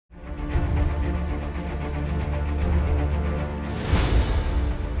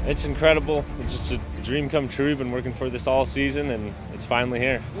It's incredible. It's just a dream come true. Been working for this all season, and it's finally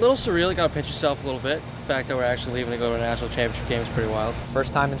here. A little surreal. You got to pinch yourself a little bit. The fact that we're actually leaving to go to a national championship game is pretty wild.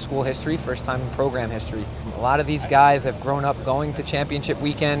 First time in school history, first time in program history. A lot of these guys have grown up going to championship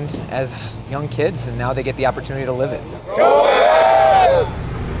weekend as young kids, and now they get the opportunity to live it. Go Ahead!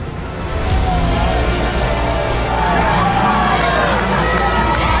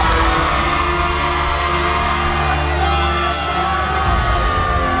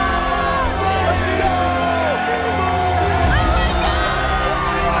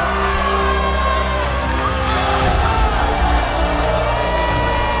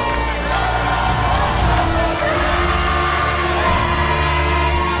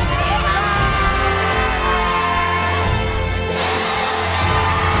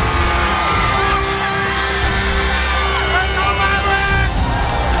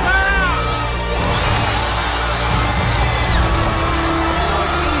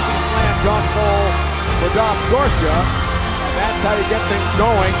 Dunk goal for Dobbs Ferry, and that's how you get things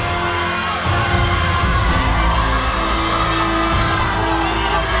going.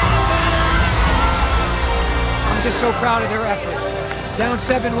 I'm just so proud of their effort. Down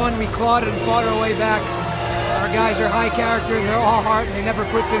 7-1, we clawed and fought our way back. Our guys are high character, and they're all heart, and they never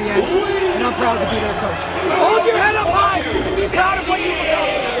quit to the end. And I'm proud to be their coach. Hold your head up high and be proud of what you've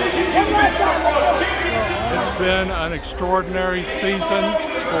accomplished. It's been an extraordinary season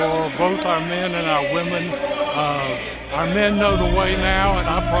for both our men and our women. Our men know the way now, and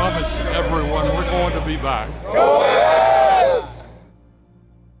I promise everyone we're going to be back. Go ahead!